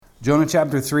Jonah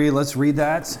chapter 3, let's read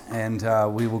that, and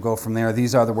we will go from there.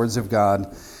 These are the words of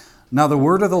God. Now the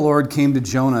word of the Lord came to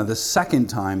Jonah the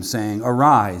second time, saying,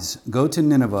 Arise, go to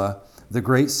Nineveh, the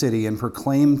great city, and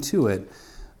proclaim to it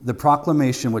the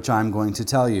proclamation which I am going to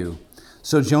tell you.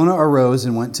 So Jonah arose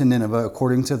and went to Nineveh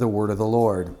according to the word of the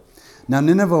Lord. Now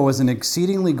Nineveh was an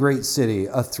exceedingly great city,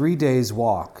 a 3 days'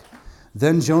 walk.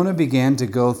 Then Jonah began to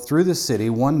go through the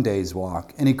city 1 day's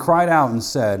walk, and he cried out and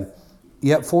said,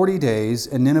 Yet 40 days,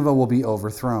 and Nineveh will be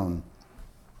overthrown.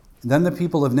 Then the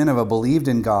people of Nineveh believed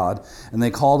in God, and they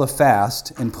called a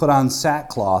fast and put on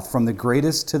sackcloth from the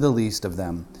greatest to the least of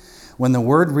them. When the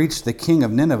word reached the king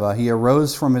of Nineveh, he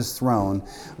arose from his throne,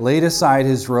 laid aside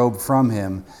his robe from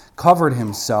him, covered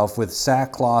himself with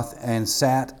sackcloth, and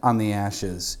sat on the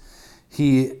ashes.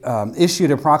 He issued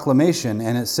a proclamation,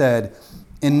 and it said,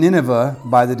 In Nineveh,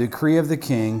 by the decree of the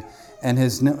king and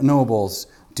his nobles,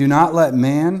 do not let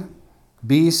man,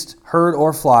 beast, herd,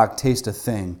 or flock taste a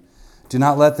thing. Do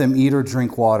not let them eat or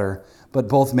drink water, but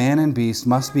both man and beast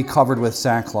must be covered with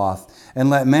sackcloth. And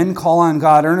let men call on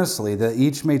God earnestly, that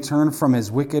each may turn from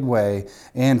his wicked way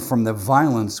and from the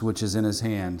violence which is in his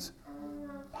hands.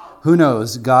 Who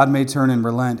knows, God may turn and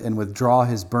relent and withdraw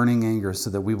his burning anger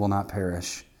so that we will not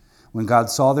perish. When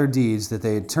God saw their deeds, that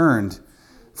they had turned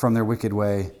from their wicked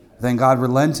way, then God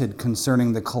relented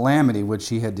concerning the calamity which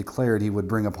he had declared he would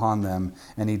bring upon them,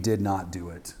 and he did not do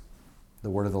it. The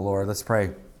word of the Lord. Let's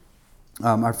pray.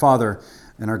 Our Father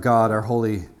and our God, our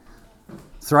holy,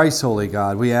 thrice holy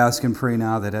God, we ask and pray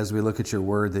now that as we look at your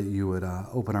word, that you would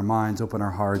open our minds, open our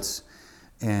hearts,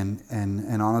 and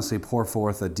honestly pour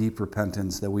forth a deep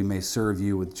repentance that we may serve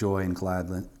you with joy and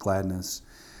gladness.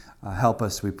 Help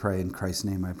us, we pray. In Christ's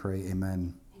name I pray.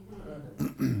 Amen.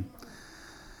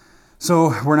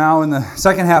 So we're now in the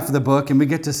second half of the book, and we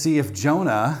get to see if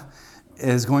Jonah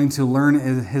is going to learn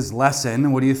his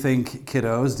lesson. What do you think,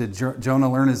 kiddos? Did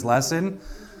Jonah learn his lesson?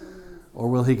 Or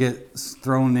will he get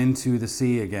thrown into the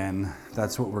sea again?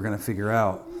 That's what we're going to figure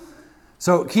out.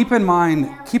 So keep in mind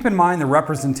the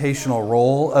representational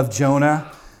role of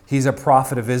Jonah. He's a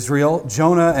prophet of Israel.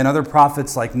 Jonah and other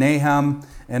prophets like Nahum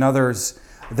and others,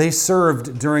 they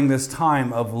served during this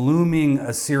time of looming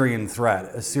Assyrian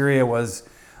threat. Assyria was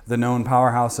the known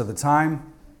powerhouse of the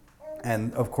time.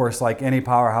 And of course, like any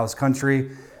powerhouse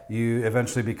country, you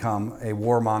eventually become a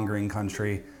warmongering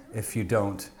country if you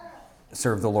don't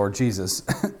serve the Lord Jesus,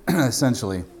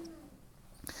 essentially.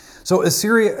 So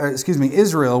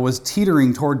Israel was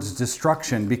teetering towards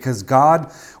destruction because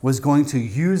God was going to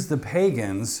use the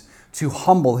pagans to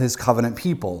humble his covenant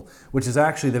people, which is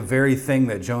actually the very thing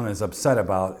that Jonah is upset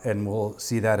about, and we'll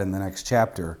see that in the next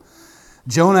chapter.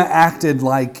 Jonah acted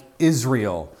like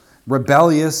Israel,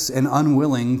 rebellious and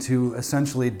unwilling to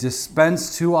essentially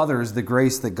dispense to others the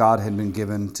grace that God had been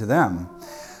given to them.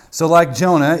 So like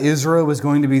Jonah, Israel was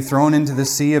going to be thrown into the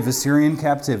sea of Assyrian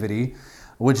captivity,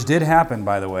 which did happen,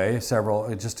 by the way,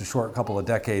 just a short couple of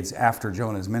decades after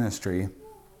Jonah's ministry.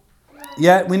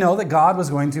 Yet we know that God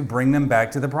was going to bring them back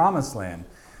to the promised land.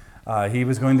 He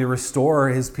was going to restore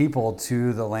his people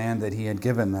to the land that he had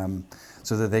given them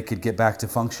so that they could get back to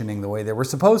functioning the way they were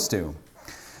supposed to.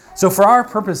 So for our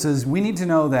purposes, we need to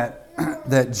know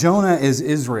that Jonah is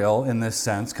Israel in this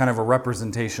sense, kind of a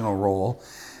representational role.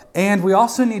 And we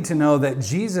also need to know that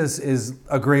Jesus is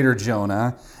a greater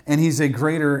Jonah and he's a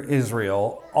greater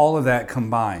Israel, all of that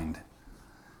combined,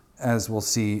 as we'll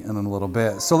see in a little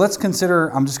bit. So let's consider,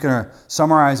 I'm just going to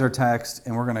summarize our text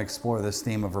and we're going to explore this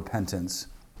theme of repentance.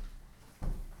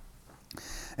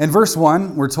 In verse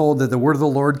 1, we're told that the word of the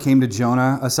Lord came to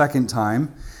Jonah a second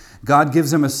time. God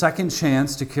gives him a second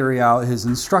chance to carry out his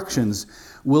instructions.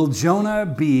 Will Jonah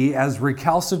be as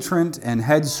recalcitrant and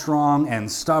headstrong and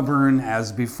stubborn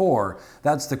as before?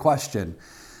 That's the question.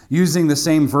 Using the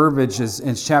same verbiage as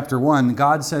in chapter 1,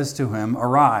 God says to him,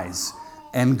 Arise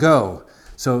and go.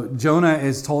 So Jonah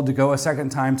is told to go a second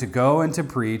time, to go and to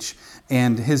preach,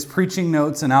 and his preaching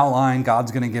notes and outline,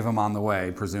 God's going to give him on the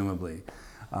way, presumably.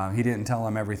 He didn't tell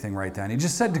him everything right then. He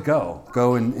just said to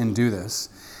go and do this.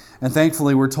 And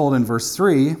thankfully, we're told in verse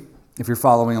 3, if you're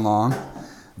following along,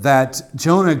 that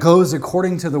Jonah goes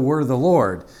according to the word of the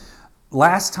Lord.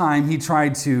 Last time he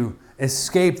tried to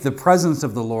escape the presence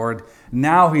of the Lord.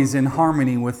 Now he's in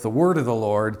harmony with the word of the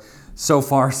Lord. So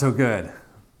far, so good.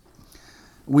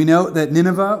 We note that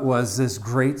Nineveh was this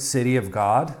great city of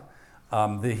God.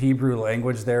 The Hebrew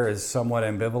language there is somewhat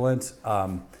ambivalent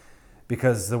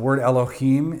because the word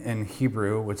Elohim in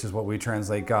Hebrew, which is what we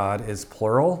translate God, is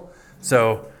plural.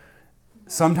 So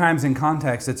sometimes in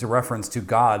context, it's a reference to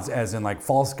gods, as in like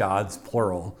false gods,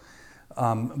 plural.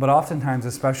 But oftentimes,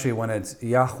 especially when it's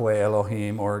Yahweh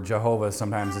Elohim or Jehovah,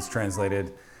 sometimes it's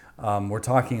translated We're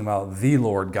talking about the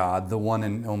Lord God, the one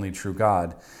and only true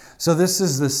God. So this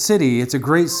is the city. It's a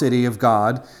great city of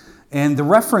God. And the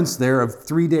reference there of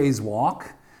 3 days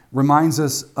walk reminds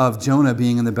us of Jonah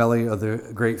being in the belly of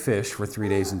the great fish for 3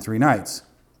 days and 3 nights.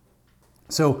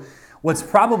 So what's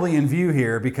probably in view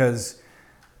here, because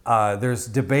there's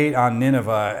debate on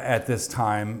Nineveh at this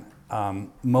time.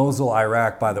 Mosul,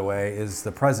 Iraq, by the way, is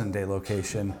the present day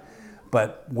location.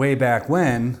 But way back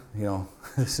when,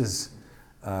 this is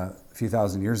a few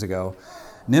thousand years ago,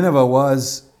 Nineveh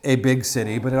was a big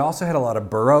city, but it also had a lot of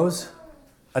boroughs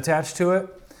attached to it.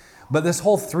 But this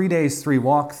whole 3 days,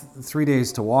 3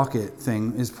 days to walk it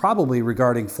thing is probably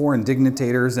regarding foreign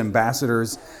dignitaries,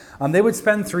 ambassadors. They would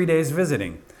spend 3 days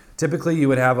visiting. Typically, you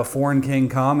would have a foreign king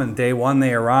come, and day 1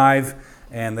 they arrive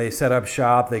and they set up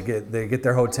shop. They get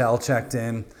their hotel checked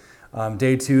in.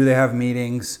 Day 2 they have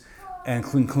meetings and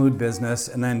conclude business,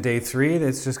 and then day 3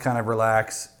 it's just kind of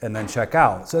relax and then check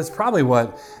out. So that's probably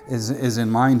what is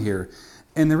in mind here.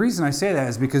 And the reason I say that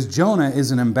is because Jonah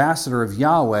is an ambassador of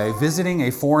Yahweh visiting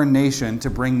a foreign nation to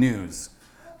bring news.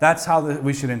 That's how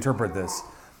we should interpret this.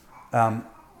 Kind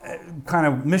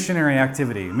of missionary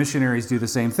activity. Missionaries do the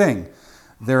same thing.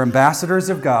 They're ambassadors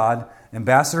of God,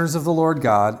 ambassadors of the Lord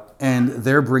God, and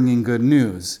they're bringing good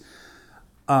news.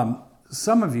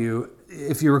 Some of you,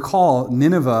 if you recall,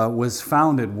 Nineveh was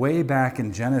founded way back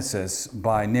in Genesis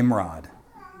by Nimrod.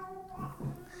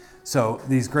 So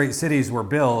these great cities were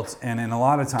built, and in a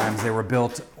lot of times they were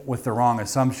built with the wrong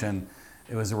assumption.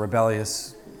 It was a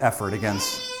rebellious effort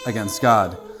against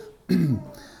God.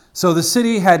 So the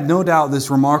city had no doubt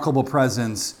this remarkable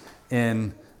presence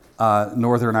in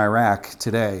northern Iraq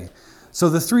today. So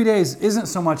the 3 days isn't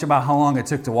so much about how long it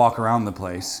took to walk around the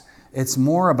place. It's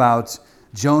more about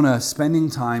Jonah spending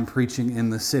time preaching in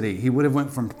the city. He would have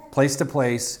went from place to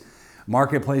place,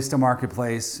 marketplace to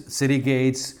marketplace, city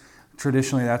gates.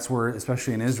 Traditionally, that's where,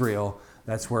 especially in Israel,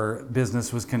 that's where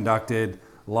business was conducted,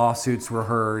 lawsuits were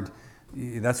heard.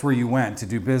 That's where you went to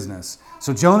do business.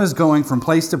 So Jonah's going from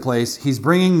place to place. He's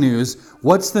bringing news.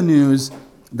 What's the news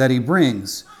that he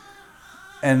brings?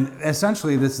 And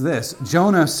essentially, this.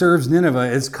 Jonah serves Nineveh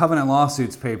as covenant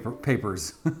lawsuits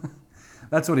papers.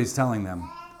 That's what he's telling them.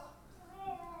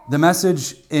 The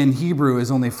message in Hebrew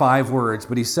is only 5 words,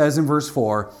 but he says in verse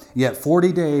 4, "Yet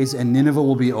 40 days and Nineveh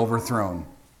will be overthrown."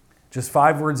 Just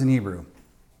 5 words in Hebrew.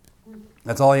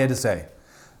 That's all he had to say.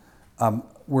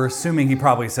 We're assuming he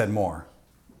probably said more,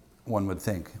 one would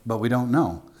think, but we don't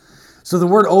know. So the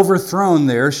word overthrown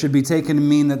there should be taken to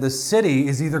mean that the city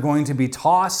is either going to be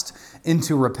tossed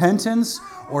into repentance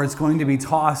or it's going to be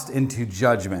tossed into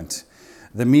judgment.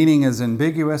 The meaning is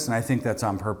ambiguous, and I think that's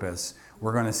on purpose.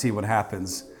 We're going to see what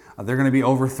happens. They're going to be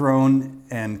overthrown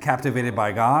and captivated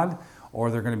by God,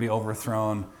 or they're going to be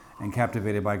overthrown and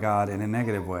captivated by God in a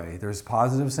negative way. There's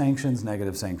positive sanctions,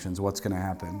 negative sanctions. What's going to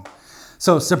happen?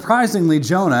 So surprisingly,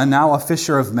 Jonah, now a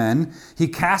fisher of men, he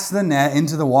casts the net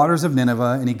into the waters of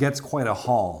Nineveh, and he gets quite a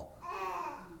haul.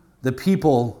 The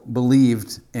people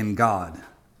believed in God.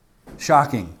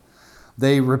 Shocking.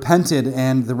 They repented,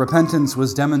 and the repentance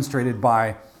was demonstrated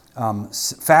by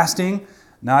fasting,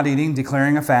 not eating,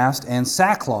 declaring a fast, and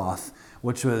sackcloth,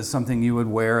 which was something you would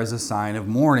wear as a sign of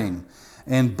mourning.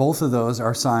 And both of those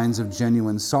are signs of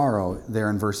genuine sorrow there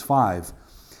in verse 5.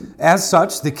 As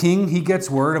such, the king, he gets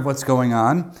word of what's going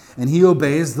on, and he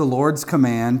obeys the Lord's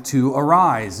command to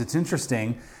arise. It's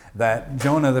interesting that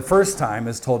Jonah the first time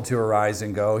is told to arise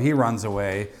and go. He runs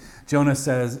away. Jonah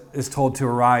is told to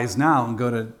arise now and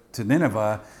go to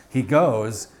Nineveh. He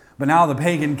goes. But now the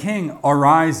pagan king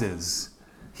arises.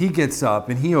 He gets up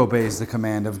and he obeys the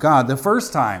command of God the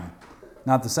first time,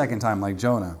 not the second time like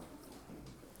Jonah.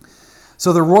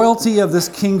 So the royalty of this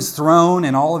king's throne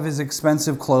and all of his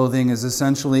expensive clothing is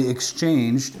essentially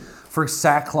exchanged for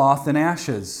sackcloth and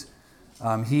ashes.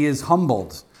 He is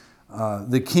humbled.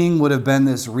 The king would have been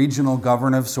this regional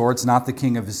governor of sorts, not the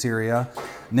king of Assyria.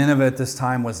 Nineveh at this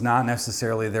time was not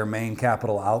necessarily their main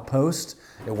capital outpost.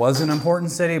 It was an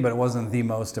important city, but it wasn't the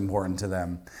most important to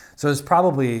them. So it's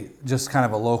probably just kind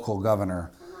of a local governor.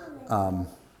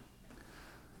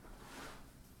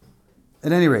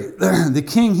 At any rate, the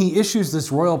king, he issues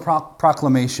this royal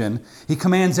proclamation. He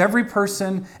commands every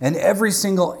person and every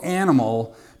single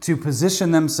animal to position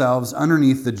themselves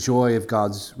underneath the joy of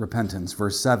God's repentance.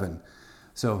 Verse 7.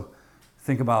 So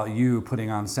think about you putting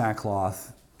on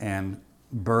sackcloth and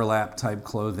burlap type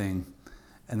clothing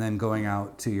and then going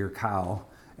out to your cow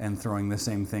and throwing the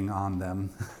same thing on them.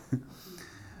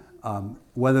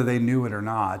 Whether they knew it or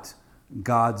not,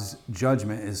 God's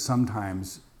judgment is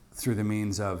sometimes through the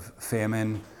means of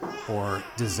famine or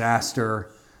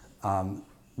disaster.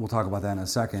 We'll talk about that in a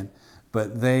second.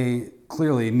 but they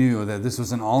clearly knew that this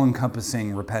was an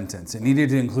all-encompassing repentance. It needed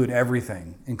to include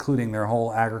everything, including their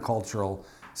whole agricultural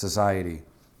society.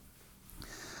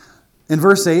 In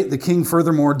verse 8, the king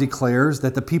furthermore declares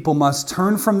that the people must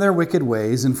turn from their wicked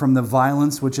ways and from the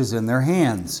violence which is in their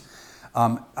hands.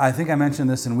 I think I mentioned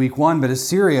this in week 1, but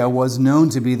Assyria was known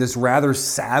to be this rather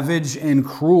savage and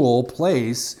cruel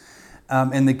place,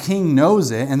 and the king knows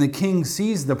it, and the king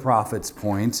sees the prophet's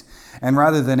point, and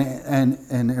rather than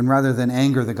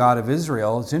anger the God of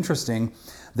Israel, it's interesting,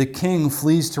 the king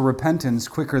flees to repentance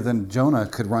quicker than Jonah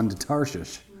could run to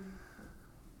Tarshish.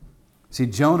 See,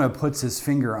 Jonah puts his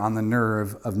finger on the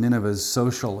nerve of Nineveh's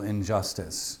social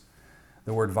injustice.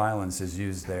 The word violence is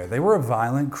used there. They were a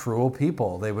violent, cruel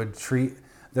people. They would treat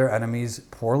their enemies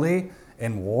poorly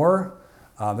in war.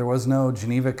 There was no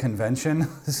Geneva Convention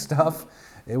stuff.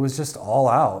 It was just all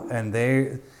out. And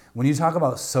when you talk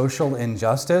about social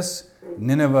injustice,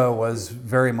 Nineveh was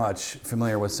very much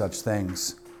familiar with such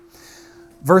things.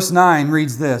 Verse 9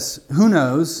 reads this, "Who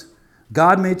knows?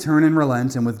 God may turn and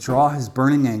relent and withdraw his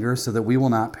burning anger so that we will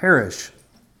not perish."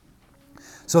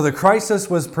 So the crisis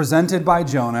was presented by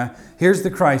Jonah. Here's the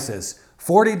crisis.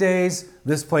 40 days,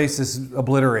 this place is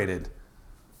obliterated.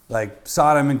 Like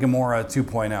Sodom and Gomorrah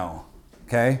 2.0.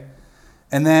 Okay?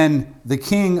 And then the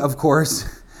king, of course,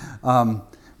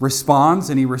 responds,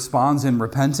 and he responds in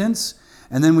repentance.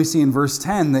 And then we see in verse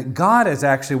 10 that God is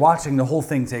actually watching the whole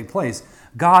thing take place.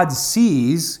 God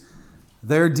sees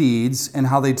their deeds and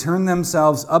how they turn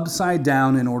themselves upside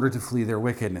down in order to flee their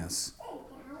wickedness.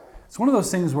 It's one of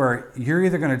those things where you're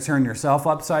either going to turn yourself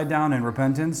upside down in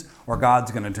repentance or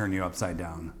God's going to turn you upside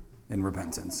down in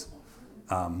repentance.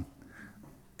 And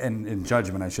in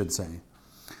judgment, I should say.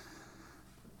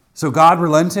 So God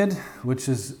relented, which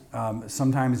is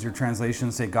sometimes your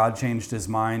translations say God changed his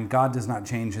mind. God does not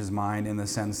change his mind in the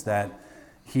sense that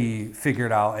he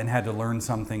figured out and had to learn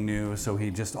something new, so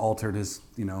he just altered his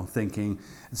thinking.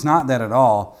 It's not that at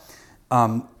all.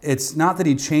 It's not that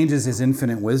he changes his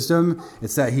infinite wisdom.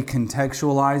 It's that he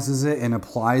contextualizes it and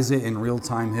applies it in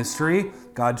real-time history.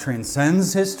 God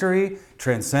transcends history,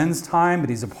 transcends time, but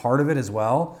he's a part of it as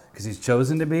well because he's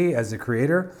chosen to be as the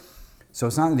creator. So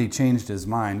it's not that he changed his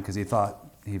mind because he thought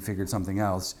he figured something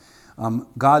else.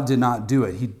 God did not do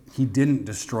it. He didn't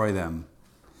destroy them.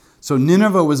 So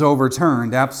Nineveh was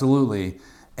overturned, absolutely,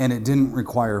 and it didn't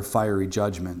require fiery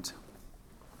judgment.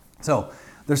 So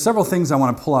there's several things I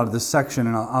want to pull out of this section,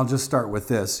 and I'll just start with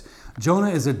this. Jonah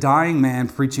is a dying man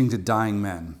preaching to dying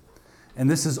men, and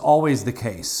this is always the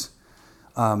case.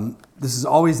 This is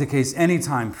always the case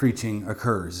anytime preaching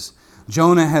occurs.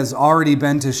 Jonah has already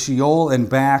been to Sheol and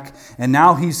back, and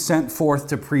now he's sent forth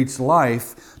to preach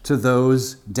life to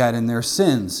those dead in their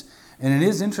sins. And it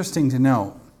is interesting to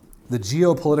note the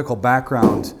geopolitical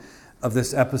background of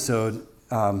this episode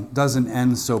doesn't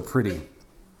end so pretty.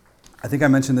 I think I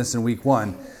mentioned this in week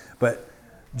 1, but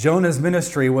Jonah's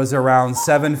ministry was around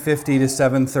 750 to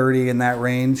 730 in that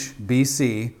range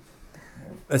BC.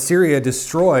 Assyria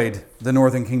destroyed the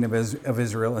northern kingdom of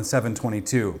Israel in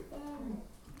 722.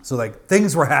 So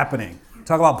things were happening.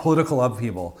 Talk about political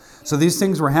upheaval. So these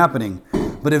things were happening.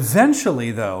 But eventually,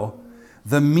 though,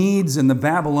 the Medes and the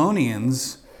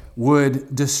Babylonians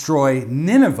would destroy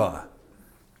Nineveh,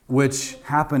 which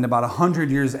happened about 100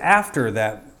 years after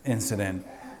that incident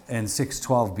in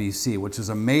 612 BC, which is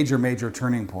a major, major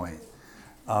turning point.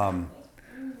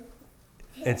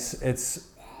 It's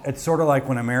sort of like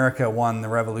when America won the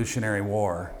Revolutionary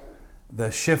War.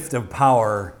 The shift of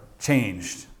power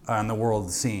changed on the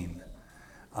world scene.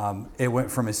 It went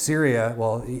from Assyria,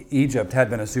 Egypt had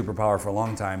been a superpower for a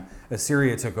long time.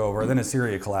 Assyria took over, then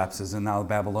Assyria collapses, and now the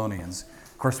Babylonians.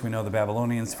 Of course, we know the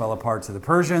Babylonians fell apart to the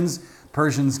Persians.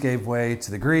 Persians gave way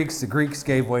to the Greeks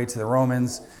gave way to the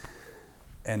Romans,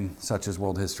 and such is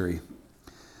world history.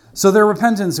 So their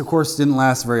repentance, of course, didn't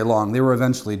last very long. They were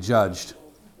eventually judged.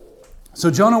 So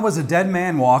Jonah was a dead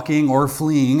man walking or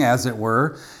fleeing, as it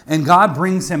were, and God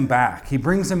brings him back. He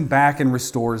brings him back and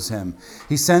restores him.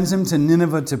 He sends him to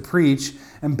Nineveh to preach,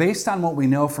 and based on what we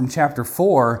know from chapter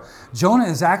 4, Jonah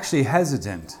is actually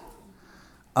hesitant.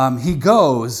 He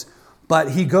goes,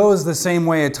 but he goes the same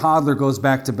way a toddler goes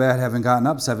back to bed having gotten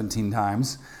up 17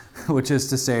 times, which is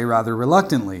to say rather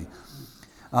reluctantly.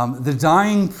 The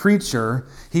dying preacher,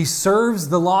 he serves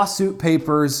the lawsuit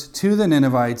papers to the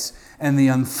Ninevites, and the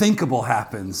unthinkable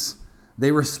happens.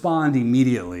 They respond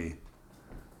immediately.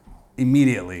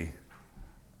 Immediately.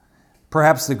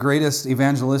 Perhaps the greatest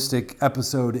evangelistic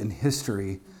episode in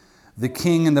history. The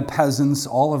king and the peasants,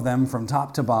 all of them from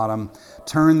top to bottom,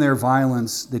 turn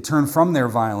from their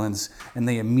violence, and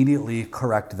they immediately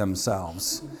correct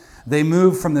themselves. They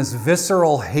moved from this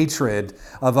visceral hatred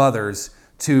of others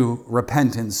to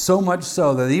repentance, so much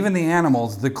so that even the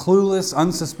animals, the clueless,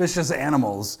 unsuspicious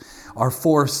animals, are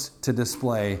forced to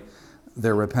display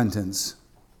their repentance.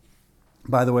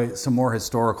 By the way, some more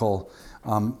historical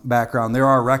background. There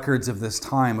are records of this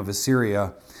time of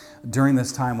Assyria. During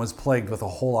this time was plagued with a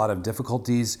whole lot of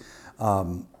difficulties.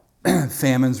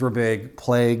 Famines were big,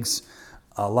 plagues,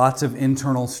 lots of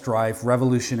internal strife,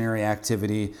 revolutionary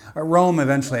activity. Rome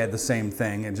eventually had the same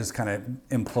thing. It just kind of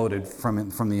imploded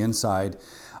from the inside.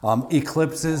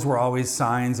 Eclipses were always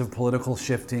signs of political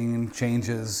shifting and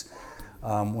changes.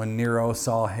 When Nero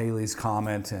saw Halley's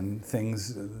Comet and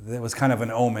things, it was kind of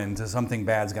an omen to something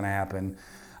bad's going to happen.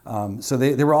 So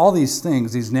there were all these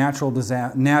things, these natural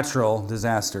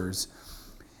disasters.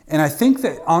 And I think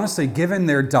that, honestly, given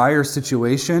their dire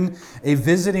situation, a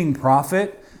visiting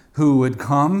prophet who would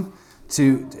come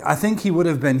I think he would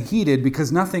have been heeded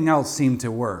because nothing else seemed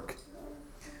to work.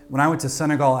 When I went to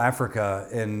Senegal, Africa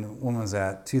when was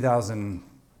that?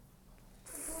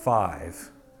 2005.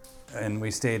 And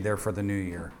we stayed there for the new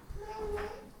year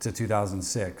to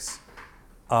 2006.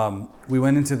 We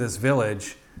went into this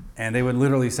village, and they would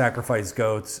literally sacrifice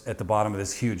goats at the bottom of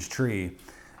this huge tree.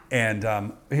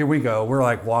 And here we go. We're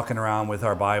like walking around with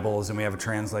our Bibles, and we have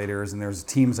translators, and there's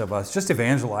teams of us just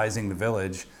evangelizing the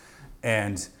village.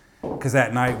 And because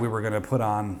that night we were going to put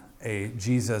on a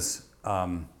Jesus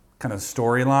kind of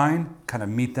storyline, kind of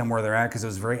meet them where they're at, because it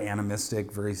was very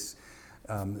animistic, very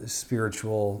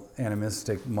spiritual,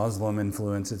 animistic, Muslim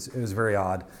influence. It was very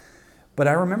odd. But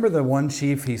I remember the one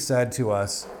chief, he said to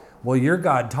us, well, your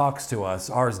God talks to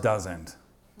us, ours doesn't.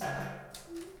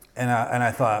 And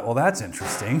I thought, well, that's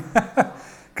interesting.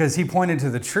 Because he pointed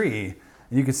to the tree,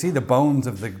 and you could see the bones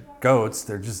of the goats,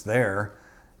 they're just there.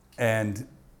 And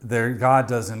their God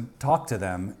doesn't talk to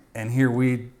them. And here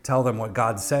we tell them what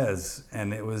God says.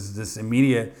 And it was this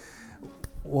immediate,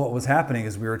 what was happening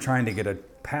is we were trying to get a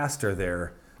pastor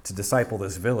there to disciple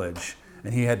this village,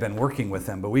 and he had been working with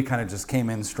them, but we kind of just came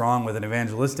in strong with an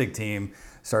evangelistic team,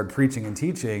 started preaching and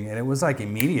teaching, and it was like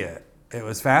immediate. It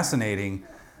was fascinating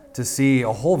to see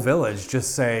a whole village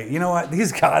just say, you know what,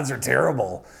 these gods are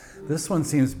terrible. This one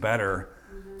seems better.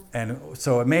 And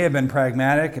so it may have been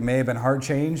pragmatic, it may have been heart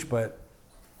change, but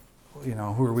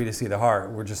who are we to see the heart?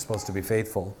 We're just supposed to be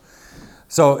faithful.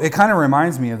 So it kind of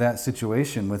reminds me of that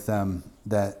situation with them,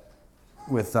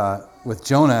 with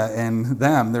Jonah and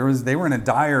them. They were in a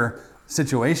dire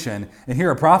situation, and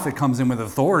here a prophet comes in with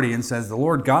authority and says, the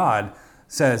Lord God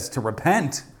says to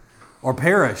repent or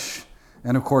perish.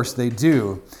 And of course they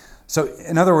do. So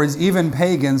in other words, even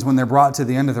pagans, when they're brought to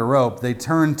the end of the rope, they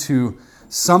turn to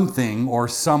something or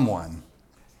someone.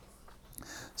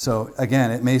 So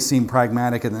again, it may seem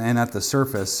pragmatic and at the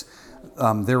surface.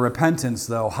 Their repentance,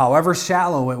 though, however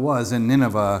shallow it was in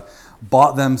Nineveh,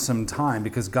 bought them some time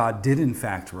because God did in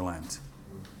fact relent.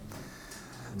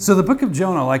 So the book of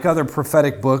Jonah, like other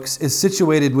prophetic books, is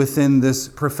situated within this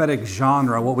prophetic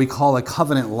genre, what we call a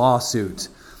covenant lawsuit.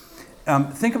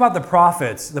 Think about the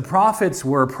prophets. The prophets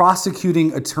were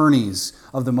prosecuting attorneys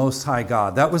of the Most High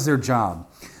God. That was their job.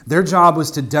 Their job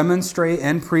was to demonstrate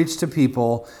and preach to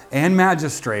people and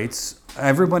magistrates,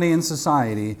 everybody in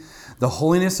society, the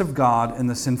holiness of God and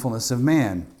the sinfulness of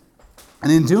man.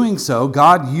 And in doing so,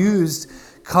 God used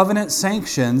covenant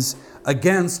sanctions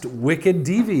against wicked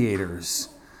deviators.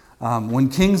 When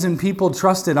kings and people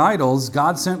trusted idols,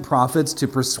 God sent prophets to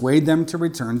persuade them to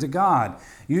return to God.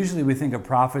 Usually we think of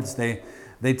prophets, they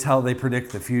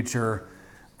predict the future.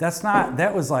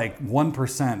 That was like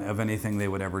 1% of anything they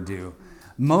would ever do.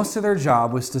 Most of their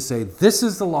job was to say, this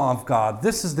is the law of God,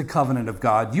 this is the covenant of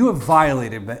God, you have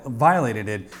violated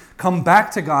it, come back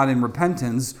to God in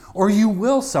repentance, or you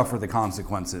will suffer the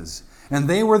consequences. And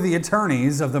they were the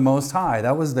attorneys of the Most High.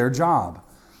 That was their job.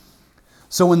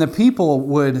 So when the people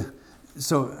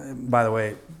by the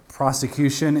way,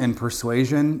 prosecution and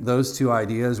persuasion, those two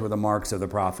ideas were the marks of the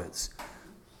prophets.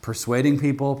 Persuading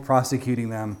people, prosecuting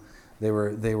them, they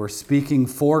were speaking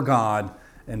for God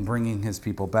and bringing his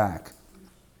people back.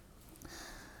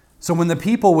 So when the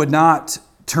people would not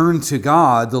turn to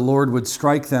God, the Lord would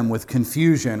strike them with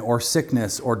confusion or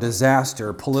sickness or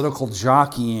disaster, political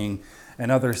jockeying,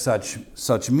 and other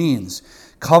such means.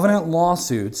 Covenant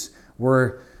lawsuits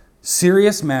were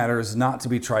serious matters not to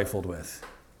be trifled with.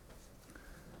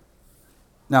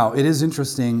 Now, it is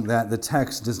interesting that the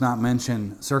text does not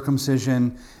mention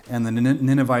circumcision and the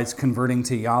Ninevites converting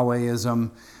to Yahwehism.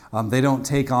 They don't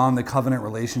take on the covenant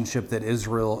relationship that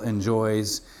Israel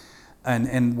enjoys.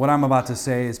 And what I'm about to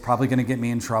say is probably going to get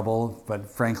me in trouble, but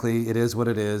frankly, it is what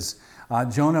it is.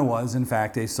 Jonah was, in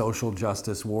fact, a social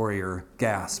justice warrior.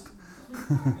 Gasp.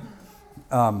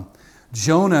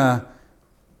 Jonah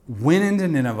went into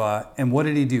Nineveh, and what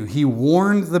did he do? He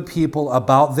warned the people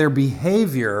about their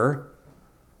behavior.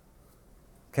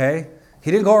 Okay?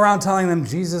 He didn't go around telling them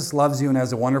Jesus loves you and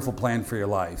has a wonderful plan for your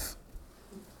life.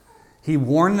 He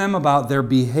warned them about their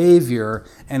behavior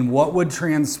and what would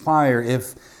transpire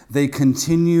if they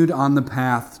continued on the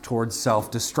path towards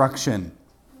self-destruction.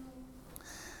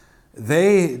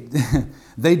 They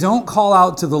don't call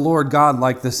out to the Lord God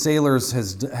like the sailors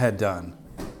had done.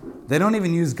 They don't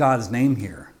even use God's name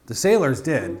here. The sailors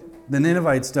did. The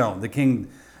Ninevites don't.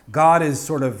 God is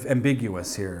sort of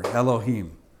ambiguous here,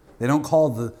 Elohim. They don't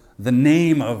call the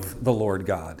name of the Lord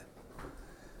God.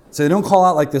 So they don't call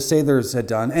out like the sailors had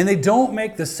done. And they don't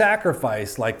make the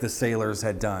sacrifice like the sailors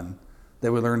had done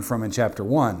that we learned from in chapter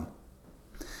 1.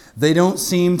 They don't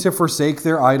seem to forsake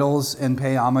their idols and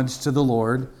pay homage to the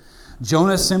Lord.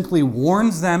 Jonah simply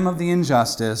warns them of the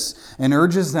injustice and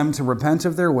urges them to repent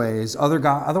of their ways.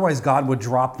 Otherwise, God would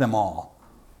drop them all.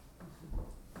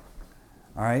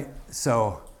 All right?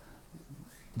 So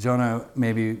Jonah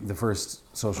may be the first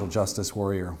social justice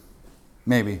warrior.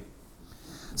 Maybe.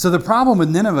 So the problem with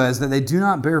Nineveh is that they do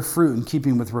not bear fruit in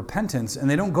keeping with repentance, and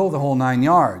they don't go the whole 9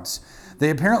 yards. They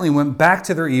apparently went back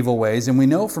to their evil ways, and we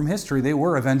know from history they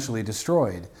were eventually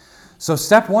destroyed. So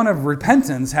step 1 of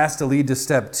repentance has to lead to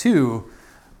step 2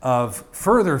 of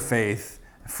further faith,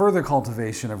 further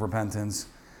cultivation of repentance,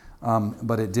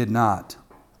 but it did not.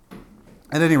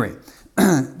 At any rate,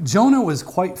 Jonah was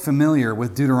quite familiar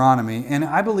with Deuteronomy, and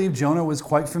I believe Jonah was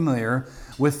quite familiar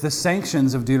with the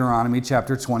sanctions of Deuteronomy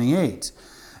chapter 28.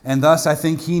 And thus, I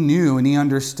think he knew and he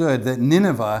understood that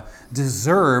Nineveh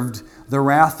deserved the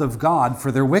wrath of God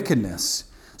for their wickedness.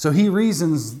 So he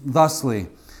reasons thusly,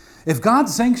 if God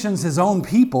sanctions his own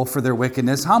people for their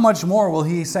wickedness, how much more will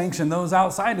he sanction those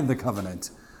outside of the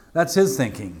covenant? That's his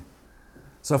thinking.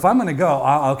 So if I'm going to go,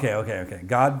 okay.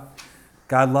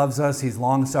 God loves us. He's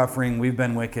long-suffering. We've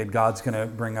been wicked. God's going to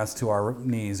bring us to our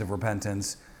knees of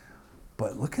repentance.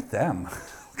 But look at them.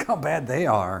 Look how bad they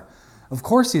are. Of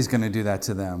course he's going to do that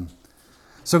to them.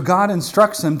 So God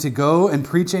instructs them to go and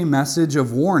preach a message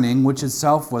of warning, which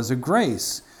itself was a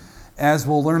grace. As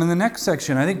we'll learn in the next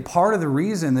section, I think part of the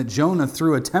reason that Jonah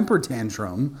threw a temper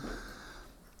tantrum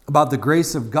about the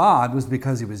grace of God was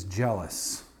because he was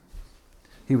jealous.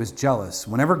 He was jealous.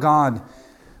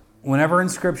 Whenever in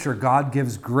Scripture God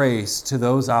gives grace to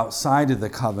those outside of the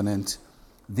covenant,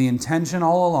 the intention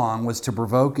all along was to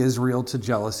provoke Israel to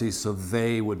jealousy so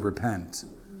they would repent.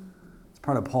 It's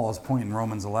part of Paul's point in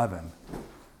Romans 11.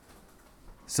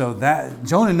 So that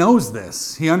Jonah knows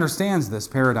this. He understands this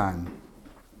paradigm.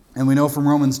 And we know from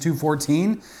Romans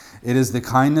 2:14, it is the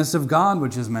kindness of God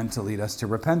which is meant to lead us to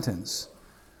repentance.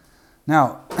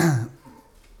 Now,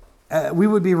 we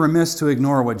would be remiss to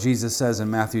ignore what Jesus says in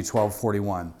Matthew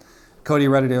 12:41. Cody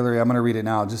read it earlier. I'm going to read it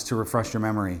now just to refresh your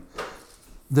memory.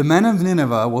 The men of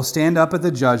Nineveh will stand up at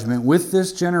the judgment with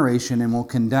this generation and will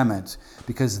condemn it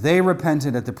because they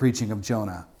repented at the preaching of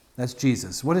Jonah. That's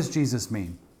Jesus. What does Jesus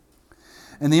mean?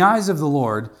 In the eyes of the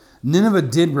Lord, Nineveh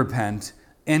did repent,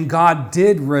 and God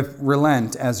did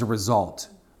relent as a result.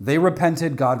 They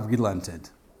repented, God relented.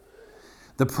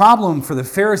 The problem for the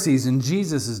Pharisees in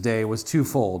Jesus' day was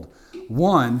twofold.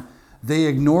 One, they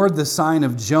ignored the sign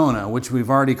of Jonah, which we've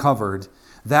already covered,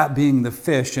 that being the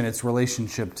fish and its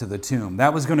relationship to the tomb.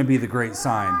 That was going to be the great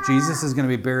sign. Jesus is going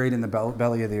to be buried in the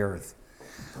belly of the earth.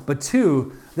 But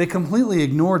two, they completely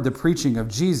ignored the preaching of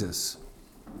Jesus.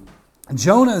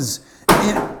 Jonah's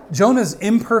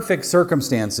imperfect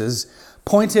circumstances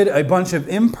pointed a bunch of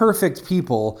imperfect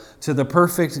people to the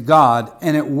perfect God,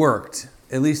 and it worked,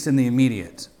 at least in the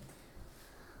immediate.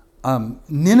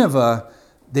 Nineveh,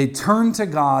 they turned to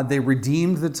God, they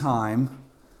redeemed the time,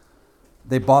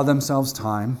 they bought themselves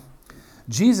time.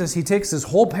 Jesus, he takes this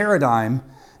whole paradigm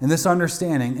and this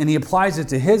understanding, and he applies it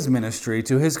to his ministry,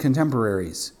 to his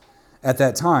contemporaries at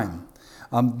that time.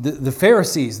 The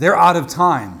Pharisees, they're out of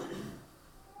time.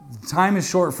 Time is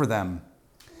short for them.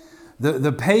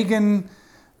 The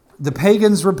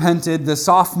pagans repented. The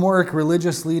sophomoric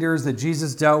religious leaders that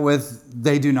Jesus dealt with,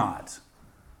 they do not.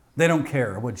 They don't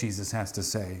care what Jesus has to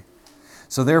say.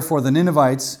 So therefore, the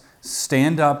Ninevites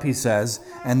stand up, he says,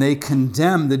 and they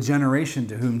condemn the generation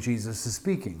to whom Jesus is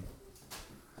speaking.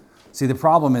 See, the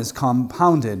problem is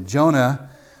compounded. Jonah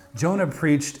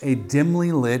preached a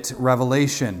dimly lit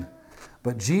revelation,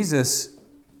 but Jesus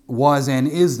was and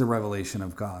is the revelation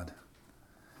of God.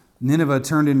 Nineveh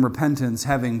turned in repentance,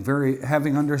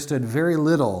 having understood very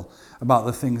little about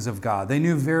the things of God. They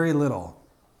knew very little.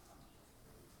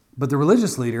 But the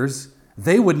religious leaders,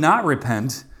 they would not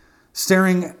repent,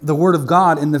 staring the word of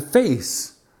God in the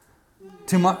face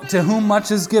To whom much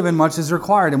is given, much is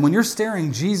required. And when you're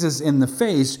staring Jesus in the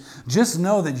face, just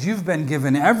know that you've been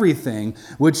given everything,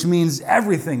 which means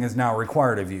everything is now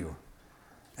required of you.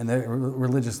 And the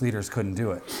religious leaders couldn't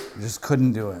do it. They just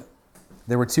couldn't do it.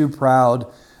 They were too proud.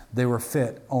 They were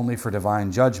fit only for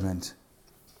divine judgment.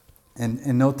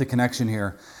 And note the connection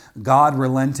here. God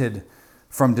relented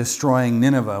from destroying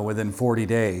Nineveh within 40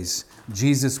 days.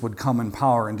 Jesus would come in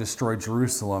power and destroy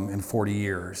Jerusalem in 40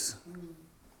 years.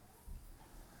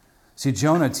 See,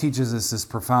 Jonah teaches us this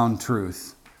profound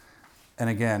truth. And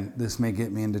again, this may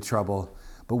get me into trouble,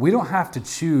 but we don't have to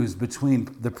choose between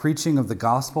the preaching of the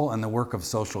gospel and the work of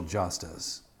social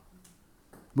justice.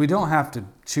 We don't have to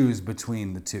choose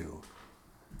between the two.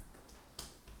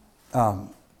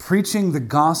 Preaching the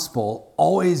gospel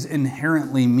always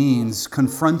inherently means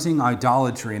confronting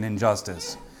idolatry and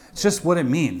injustice. It's just what it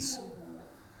means.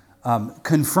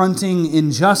 Confronting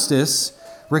injustice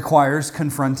requires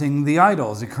confronting the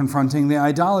idols, confronting the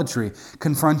idolatry.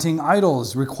 Confronting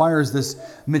idols requires this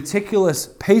meticulous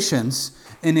patience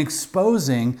in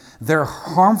exposing their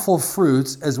harmful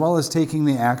fruits as well as taking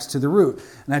the axe to the root.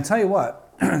 And I tell you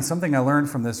what, something I learned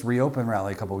from this Reopen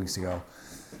rally a couple weeks ago,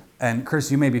 and Chris,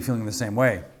 you may be feeling the same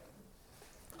way,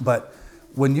 but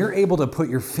when you're able to put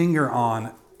your finger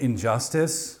on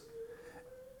injustice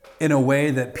in a way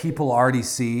that people already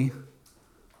see,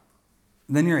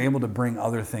 then you're able to bring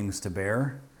other things to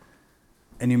bear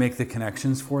and you make the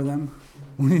connections for them.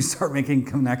 When you start making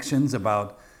connections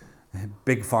about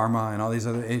big pharma and all these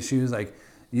other issues, like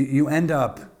you end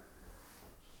up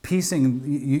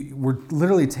piecing, we're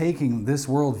literally taking this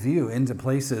worldview into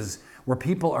places where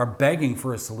people are begging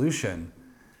for a solution.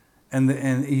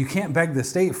 And you can't beg the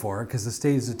state for it because the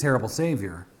state is a terrible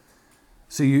savior.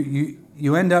 So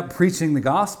you end up preaching the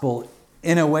gospel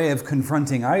in a way of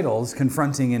confronting idols,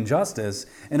 confronting injustice,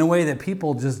 in a way that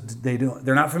people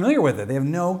they're not familiar with it. They have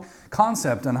no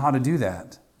concept on how to do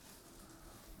that.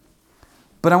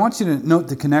 But I want you to note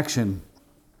the connection.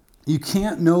 You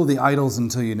can't know the idols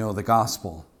until you know the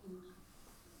gospel.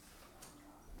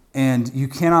 And you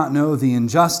cannot know the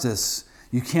injustice,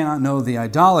 you cannot know the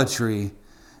idolatry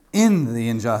in the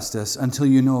injustice until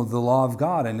you know the law of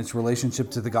God and its relationship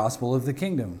to the gospel of the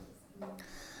kingdom.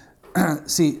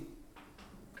 See,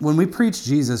 when we preach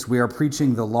Jesus, we are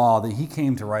preaching the law that he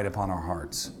came to write upon our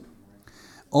hearts.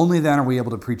 Only then are we able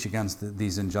to preach against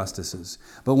these injustices.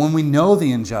 But when we know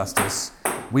the injustice,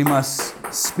 we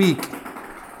must speak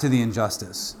to the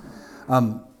injustice.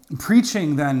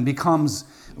 Preaching then becomes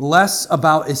less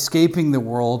about escaping the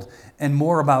world and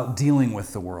more about dealing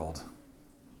with the world.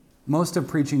 Most of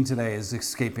preaching today is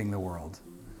escaping the world.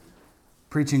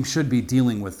 Preaching should be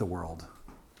dealing with the world.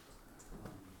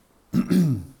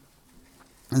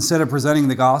 Instead of presenting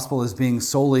the gospel as being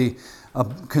solely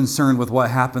concerned with what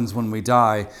happens when we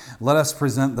die, let us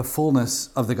present the fullness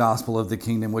of the gospel of the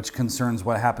kingdom, which concerns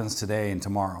what happens today and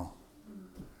tomorrow.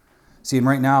 See, and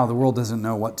right now, the world doesn't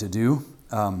know what to do.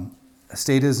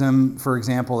 Statism, for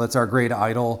example, that's our great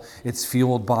idol. It's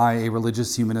fueled by a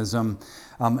religious humanism.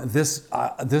 This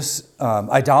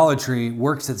idolatry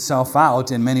works itself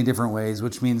out in many different ways,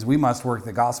 which means we must work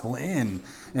the gospel in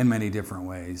many different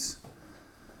ways.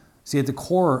 See, at the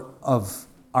core of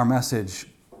our message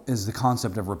is the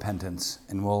concept of repentance,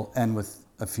 and we'll end with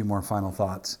a few more final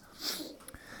thoughts.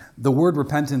 The word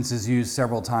repentance is used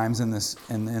several times in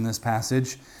this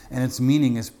passage, and its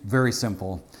meaning is very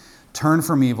simple. Turn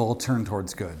from evil, turn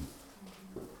towards good.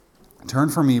 Turn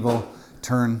from evil,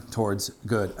 turn towards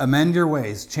good. Amend your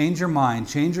ways, change your mind,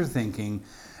 change your thinking,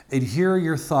 adhere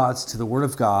your thoughts to the Word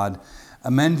of God,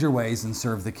 amend your ways, and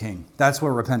serve the King. That's what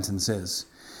repentance is.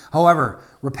 However,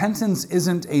 repentance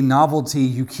isn't a novelty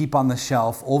you keep on the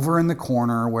shelf over in the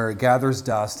corner where it gathers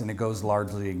dust and it goes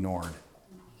largely ignored.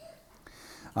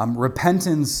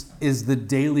 Repentance is the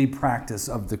daily practice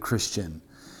of the Christian.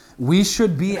 We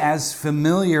should be as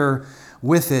familiar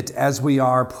with it as we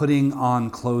are putting on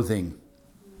clothing,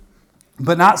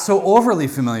 but not so overly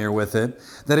familiar with it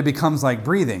that it becomes like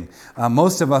breathing.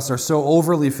 Most of us are so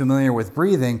overly familiar with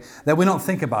breathing that we don't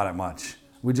think about it much.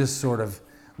 We just sort of,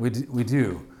 we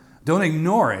do. Don't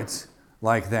ignore it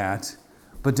like that,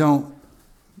 but don't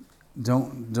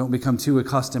become too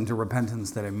accustomed to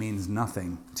repentance that it means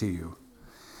nothing to you.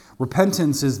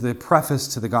 Repentance is the preface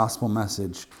to the gospel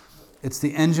message. It's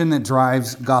the engine that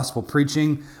drives gospel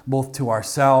preaching, both to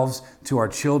ourselves, to our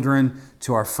children,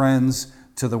 to our friends,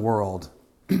 to the world.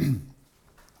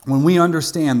 When we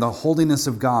understand the holiness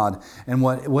of God and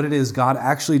what it is God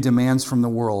actually demands from the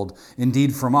world,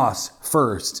 indeed from us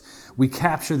first, we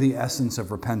capture the essence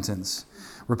of repentance.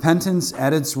 Repentance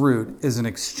at its root is an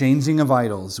exchanging of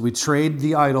idols. We trade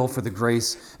the idol for the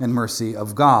grace and mercy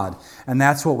of God. And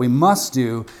that's what we must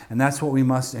do, and that's what we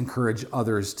must encourage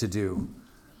others to do.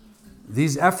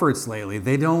 These efforts lately,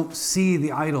 they don't see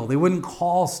the idol. They wouldn't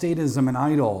call statism an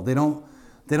idol. They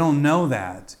don't know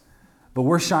that. But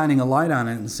we're shining a light on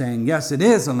it and saying, yes, it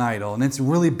is an idol, and it's a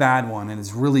really bad one, and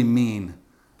it's really mean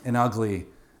and ugly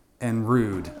and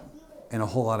rude and a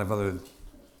whole lot of other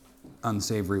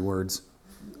unsavory words.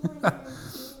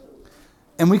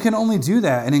 And we can only do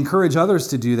that and encourage others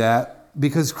to do that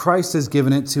because Christ has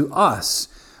given it to us.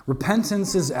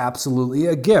 Repentance is absolutely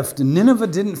a gift. And Nineveh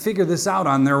didn't figure this out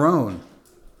on their own.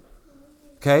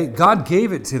 Okay? God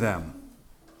gave it to them.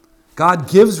 God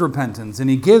gives repentance and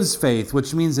He gives faith,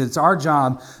 which means it's our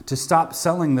job to stop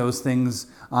selling those things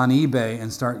on eBay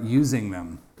and start using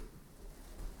them.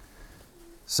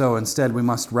 So instead, we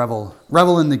must revel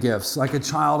in the gifts. Like a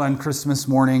child on Christmas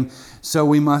morning, so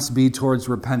we must be towards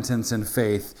repentance and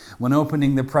faith. When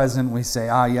opening the present, we say,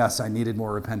 yes, I needed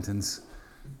more repentance.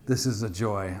 This is a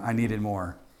joy. I needed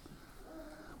more.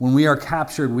 When we are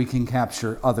captured, we can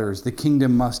capture others. The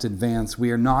kingdom must advance.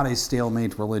 We are not a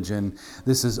stalemate religion.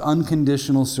 This is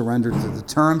unconditional surrender to the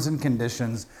terms and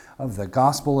conditions of the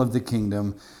gospel of the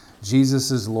kingdom. Jesus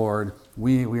is Lord.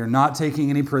 We are not taking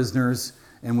any prisoners.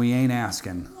 And we ain't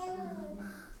asking.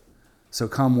 So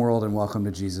come, world, and welcome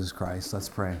to Jesus Christ. Let's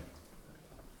pray.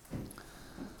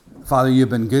 Father, you've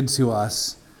been good to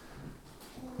us,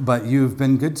 but you've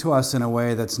been good to us in a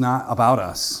way that's not about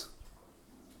us.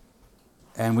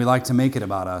 And we like to make it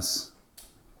about us.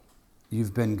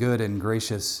 You've been good and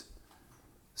gracious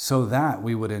so that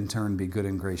we would in turn be good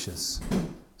and gracious,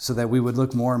 so that we would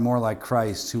look more and more like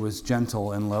Christ, who was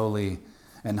gentle and lowly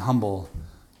and humble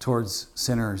towards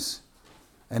sinners,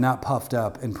 and not puffed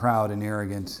up and proud and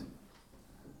arrogant.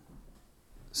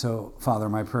 So, Father,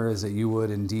 my prayer is that you would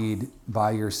indeed,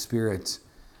 by your Spirit,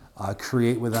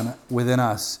 create within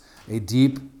us a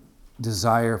deep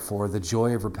desire for the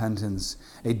joy of repentance,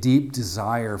 a deep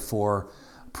desire for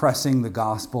pressing the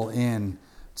gospel in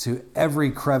to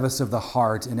every crevice of the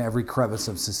heart and every crevice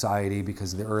of society,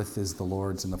 because the earth is the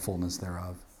Lord's and the fullness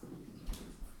thereof.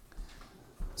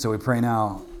 So we pray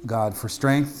now, God, for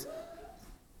strength,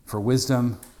 for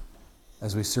wisdom,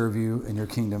 as we serve you in your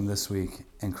kingdom this week.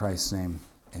 In Christ's name,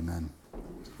 amen.